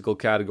statistical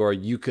category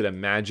you could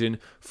imagine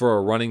for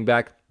a running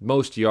back.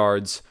 Most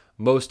yards,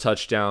 most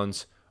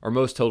touchdowns, or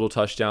most total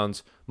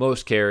touchdowns,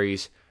 most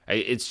carries.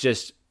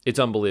 It's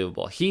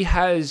unbelievable. He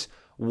has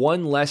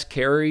 1 less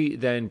carry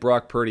than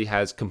Brock Purdy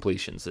has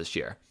completions this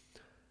year.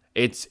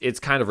 It's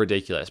kind of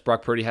ridiculous.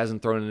 Brock Purdy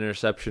hasn't thrown an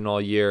interception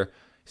all year.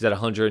 He's at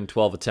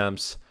 112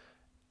 attempts.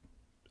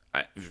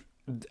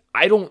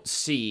 I don't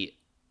see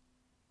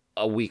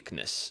a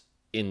weakness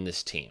in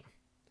this team.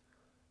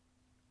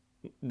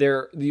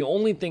 The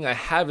only thing I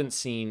haven't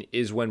seen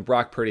is when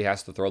Brock Purdy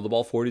has to throw the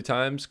ball 40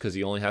 times, because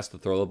he only has to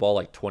throw the ball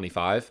like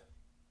 25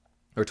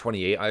 or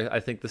 28, I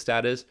think the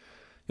stat is.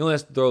 He only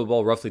has to throw the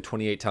ball roughly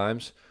 28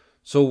 times.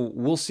 So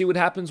we'll see what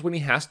happens when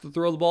he has to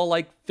throw the ball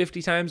like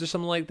 50 times or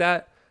something like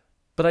that.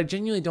 But I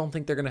genuinely don't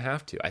think they're going to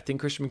have to. I think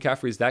Christian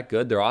McCaffrey is that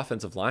good. Their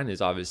offensive line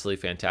is obviously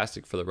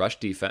fantastic for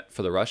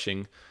the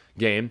rushing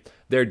game.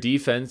 Their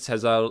defense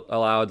has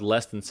allowed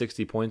less than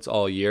 60 points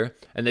all year,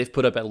 and they've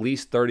put up at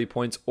least 30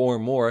 points or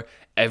more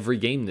every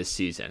game this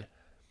season.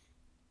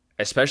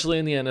 Especially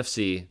in the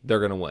NFC, they're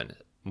going to win.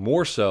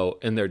 More so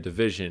in their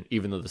division,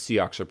 even though the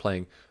Seahawks are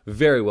playing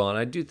very well. And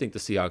I do think the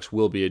Seahawks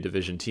will be a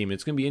division team.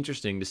 It's going to be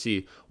interesting to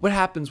see what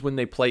happens when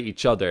they play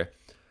each other.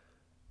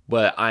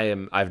 But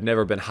I've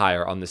never been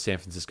higher on the San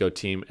Francisco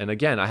team. And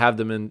again, I have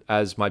them in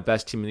as my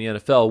best team in the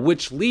NFL,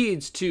 which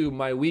leads to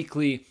my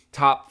weekly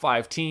top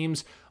 5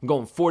 teams. I'm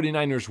going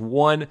 49ers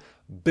 1.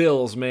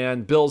 Bills,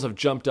 man. Bills have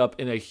jumped up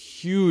in a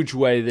huge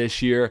way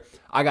this year.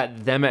 I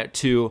got them at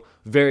 2,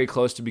 very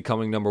close to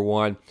becoming number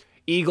 1.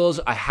 Eagles,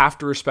 I have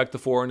to respect the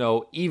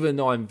 4-0, even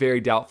though I'm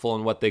very doubtful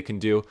in what they can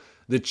do.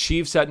 The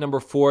Chiefs at number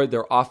 4,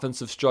 their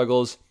offensive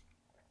struggles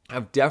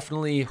have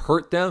definitely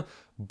hurt them.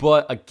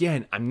 But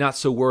again, I'm not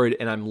so worried,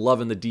 and I'm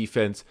loving the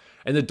defense.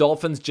 And the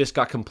Dolphins just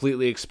got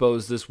completely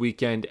exposed this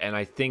weekend, and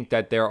I think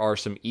that there are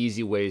some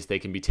easy ways they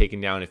can be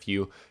taken down if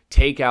you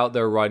take out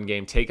their run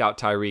game, take out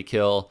Tyreek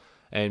Hill,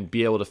 and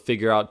be able to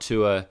figure out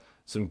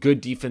some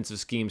good defensive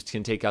schemes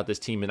can take out this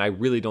team. And I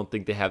really don't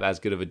think they have as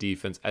good of a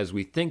defense as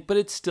we think, but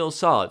it's still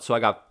solid. So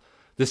I got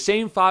the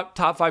same top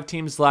 5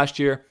 teams last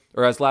year,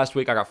 or as last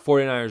week. I got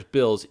 49ers,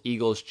 Bills,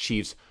 Eagles,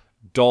 Chiefs,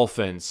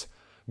 Dolphins.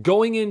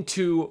 Going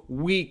into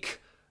week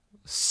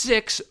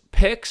 6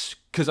 picks,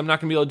 because I'm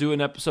not going to be able to do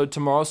an episode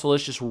tomorrow, so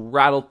let's just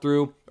rattle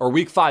through, or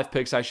week 5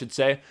 picks, I should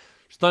say.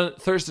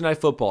 Thursday Night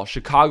Football,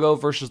 Chicago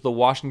versus the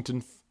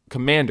Washington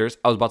Commanders.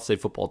 I was about to say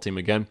football team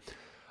again.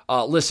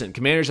 Listen,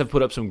 Commanders have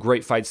put up some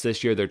great fights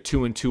this year. They're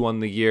 2-2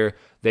 on the year.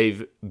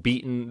 They've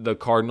beaten the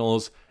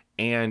Cardinals,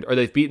 or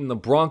they've beaten the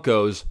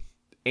Broncos,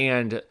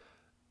 and I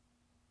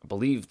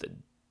believe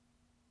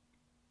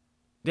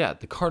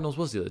the Cardinals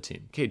was the other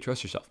team. Okay,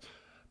 trust yourself.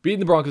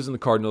 Beating the Broncos and the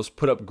Cardinals,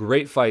 put up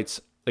great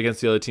fights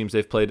against the other teams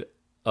they've played,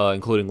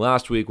 including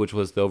last week, which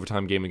was the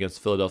overtime game against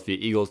the Philadelphia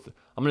Eagles.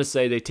 I'm going to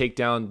say they take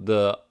down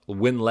the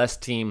win-less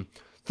team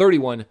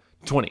 31-20.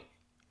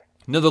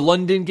 Another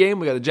London game,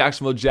 we got the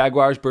Jacksonville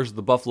Jaguars versus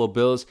the Buffalo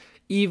Bills.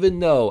 Even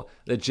though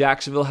the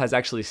Jacksonville has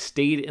actually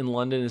stayed in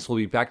London, this will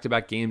be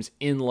back-to-back games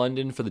in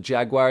London for the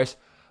Jaguars.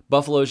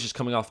 Buffalo is just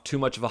coming off too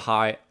much of a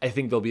high. I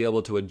think they'll be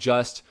able to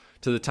adjust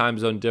to the time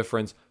zone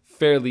difference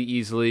fairly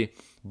easily.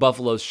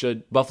 Buffalo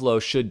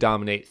should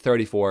dominate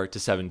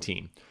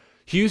 34-17.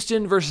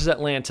 Houston versus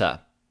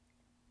Atlanta.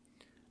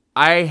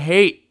 I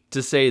hate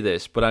to say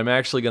this, but I'm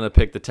actually going to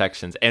pick the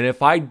Texans. And if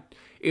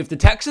the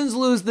Texans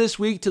lose this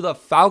week to the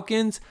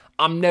Falcons,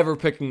 I'm never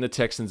picking the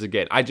Texans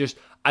again. I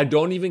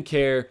don't even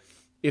care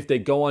if they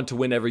go on to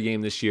win every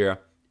game this year.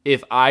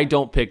 If I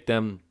don't pick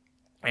them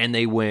and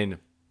they win,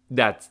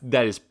 that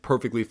is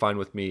perfectly fine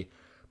with me.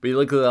 But you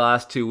look at the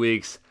last 2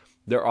 weeks,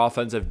 their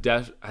offense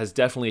has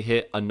definitely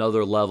hit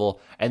another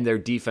level, and their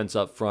defense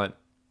up front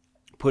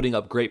putting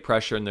up great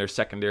pressure, and their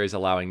secondary is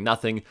allowing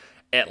nothing.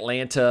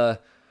 Atlanta,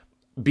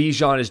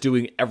 Bijan is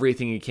doing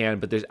everything he can,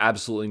 but there's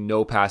absolutely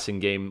no passing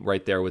game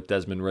right there with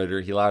Desmond Ridder.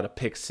 He allowed a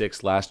pick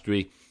 6 last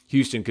week.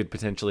 Houston could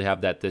potentially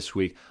have that this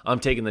week. I'm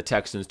taking the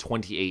Texans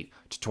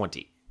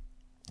 28-20.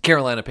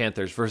 Carolina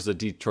Panthers versus the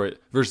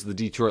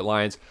Detroit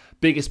Lions.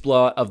 Biggest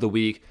blowout of the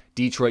week.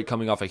 Detroit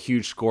coming off a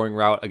huge scoring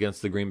rout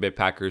against the Green Bay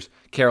Packers.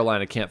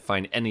 Carolina can't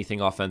find anything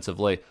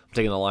offensively. I'm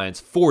taking the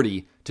Lions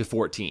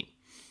 40-14.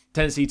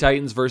 Tennessee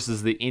Titans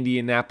versus the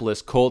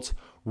Indianapolis Colts.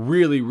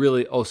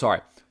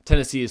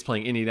 Tennessee is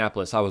playing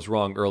Indianapolis. I was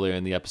wrong earlier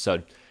in the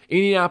episode.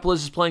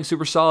 Indianapolis is playing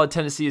super solid.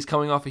 Tennessee is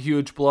coming off a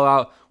huge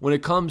blowout. When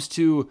it comes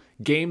to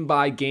game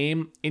by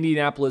game,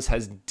 Indianapolis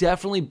has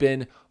definitely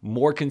been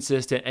more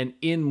consistent and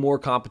in more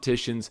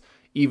competitions,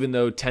 even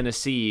though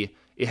Tennessee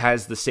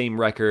has the same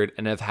record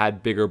and have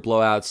had bigger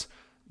blowouts.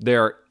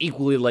 They're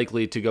equally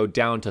likely to go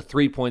down to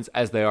 3 points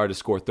as they are to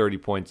score 30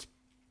 points.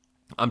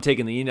 I'm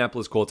taking the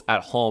Indianapolis Colts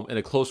at home in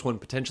a close one,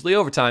 potentially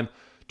overtime,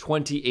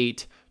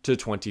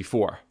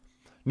 28-24.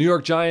 New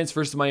York Giants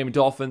versus Miami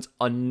Dolphins,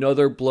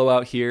 another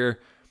blowout here.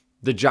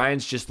 The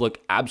Giants just look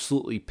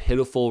absolutely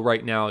pitiful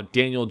right now.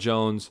 Daniel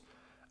Jones,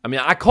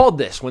 I called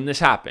this when this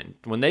happened.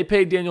 When they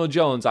paid Daniel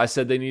Jones, I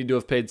said they needed to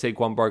have paid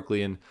Saquon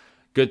Barkley, and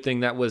good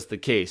thing that was the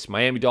case.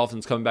 Miami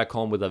Dolphins coming back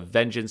home with a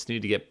vengeance,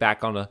 need to get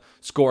back on a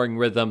scoring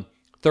rhythm,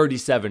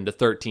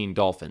 37-13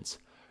 Dolphins.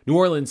 New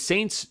Orleans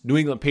Saints, New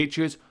England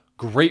Patriots,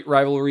 great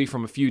rivalry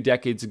from a few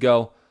decades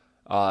ago,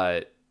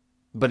 but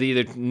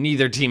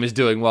neither team is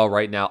doing well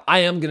right now. I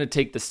am going to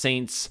take the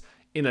Saints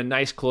in a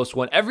nice close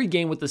one. Every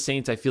game with the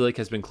Saints I feel like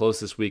has been close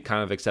this week,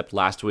 kind of except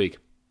last week.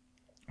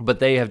 But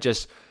they have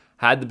just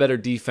had the better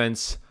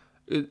defense,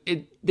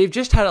 They've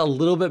just had a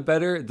little bit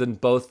better than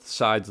both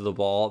sides of the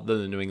ball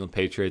than the New England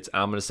Patriots.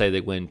 I'm going to say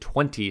they win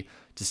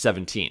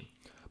 20-17.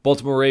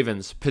 Baltimore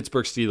Ravens,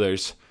 Pittsburgh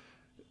Steelers.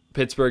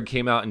 Pittsburgh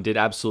came out and did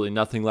absolutely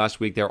nothing last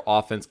week. Their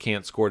offense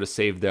can't score to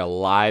save their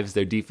lives.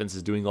 Their defense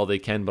is doing all they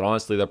can, but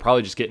honestly, they're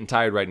probably just getting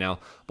tired right now.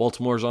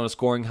 Baltimore's on a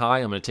scoring high.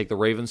 I'm going to take the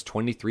Ravens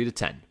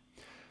 23-10.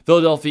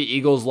 Philadelphia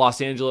Eagles,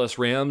 Los Angeles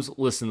Rams.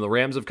 Listen, the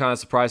Rams have kind of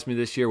surprised me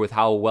this year with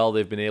how well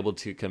they've been able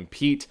to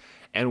compete.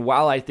 And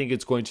while I think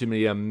it's going to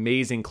be an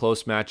amazing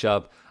close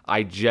matchup,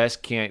 I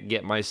just can't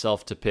get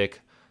myself to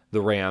pick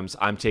the Rams.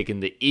 I'm taking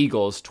the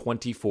Eagles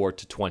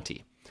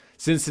 24-20.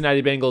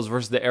 Cincinnati Bengals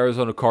versus the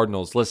Arizona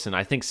Cardinals. Listen,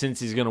 I think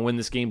Cincy's going to win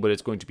this game, but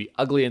it's going to be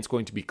ugly and it's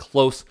going to be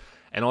close.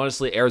 And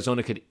honestly,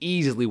 Arizona could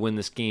easily win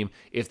this game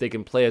if they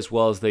can play as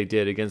well as they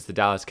did against the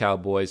Dallas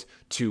Cowboys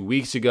 2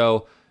 weeks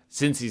ago.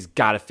 Cincy's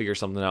got to figure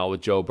something out with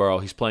Joe Burrow.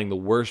 He's playing the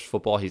worst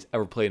football he's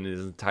ever played in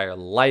his entire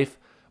life.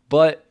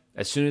 But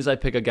as soon as I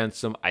pick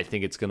against him, I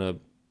think it's going to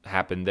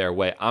happen their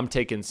way. I'm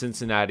taking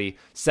Cincinnati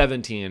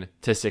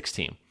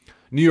 17-16.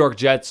 New York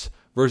Jets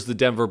versus the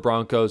Denver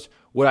Broncos.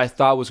 What I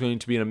thought was going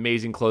to be an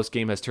amazing close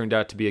game has turned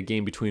out to be a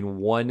game between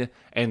 1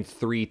 and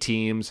 3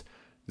 teams.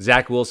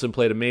 Zach Wilson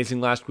played amazing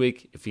last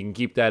week. If he can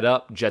keep that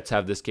up, Jets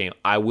have this game.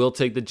 I will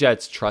take the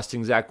Jets,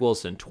 trusting Zach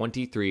Wilson,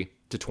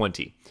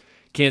 23-20.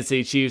 Kansas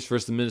City Chiefs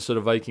versus the Minnesota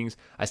Vikings.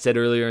 I said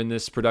earlier in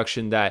this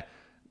production that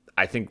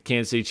I think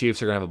Kansas City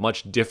Chiefs are going to have a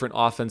much different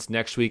offense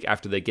next week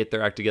after they get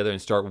their act together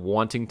and start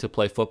wanting to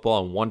play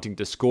football and wanting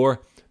to score.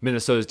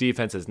 Minnesota's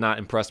defense has not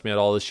impressed me at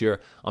all this year.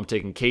 I'm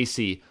taking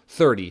KC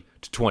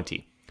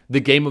 30-20. The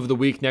game of the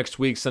week next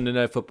week, Sunday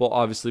Night Football,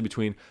 obviously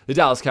between the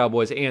Dallas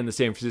Cowboys and the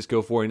San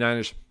Francisco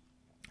 49ers.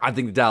 I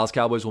think the Dallas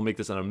Cowboys will make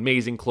this an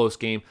amazing close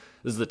game.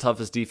 This is the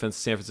toughest defense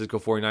the San Francisco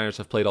 49ers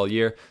have played all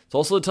year. It's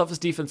also the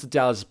toughest defense that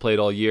Dallas has played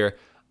all year.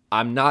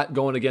 I'm not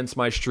going against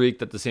my streak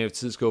that the San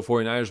Francisco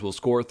 49ers will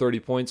score 30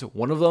 points.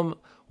 One of them,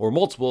 or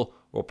multiple,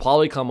 will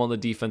probably come on the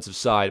defensive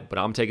side, but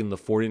I'm taking the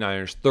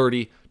 49ers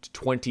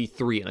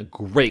 30-23 in a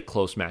great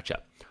close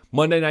matchup.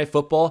 Monday Night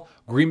Football,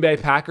 Green Bay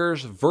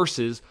Packers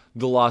versus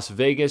the Las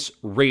Vegas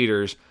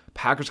Raiders.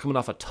 Packers coming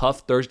off a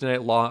tough Thursday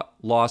night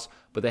loss,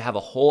 but they have a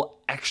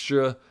whole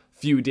extra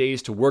few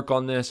days to work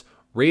on this.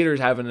 Raiders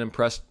have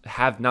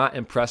not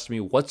impressed me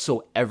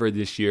whatsoever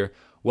this year.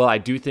 While I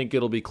do think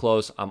it'll be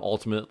close, I'm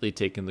ultimately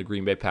taking the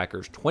Green Bay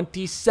Packers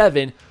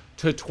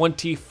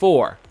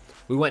 27-24.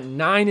 We went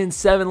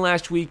 9-7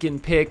 last week in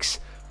picks.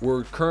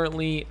 We're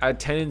currently at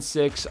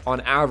 10-6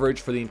 on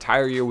average for the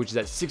entire year, which is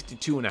at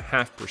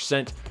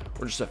 62.5%.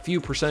 We're just a few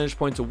percentage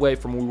points away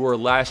from where we were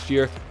last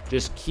year.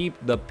 Just keep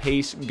the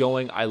pace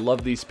going. I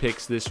love these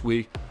picks this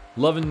week.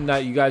 Loving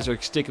that you guys are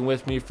sticking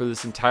with me for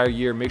this entire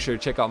year. Make sure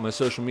to check out my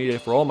social media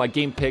for all my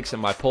game picks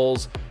and my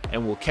polls,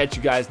 and we'll catch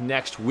you guys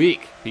next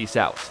week. Peace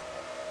out.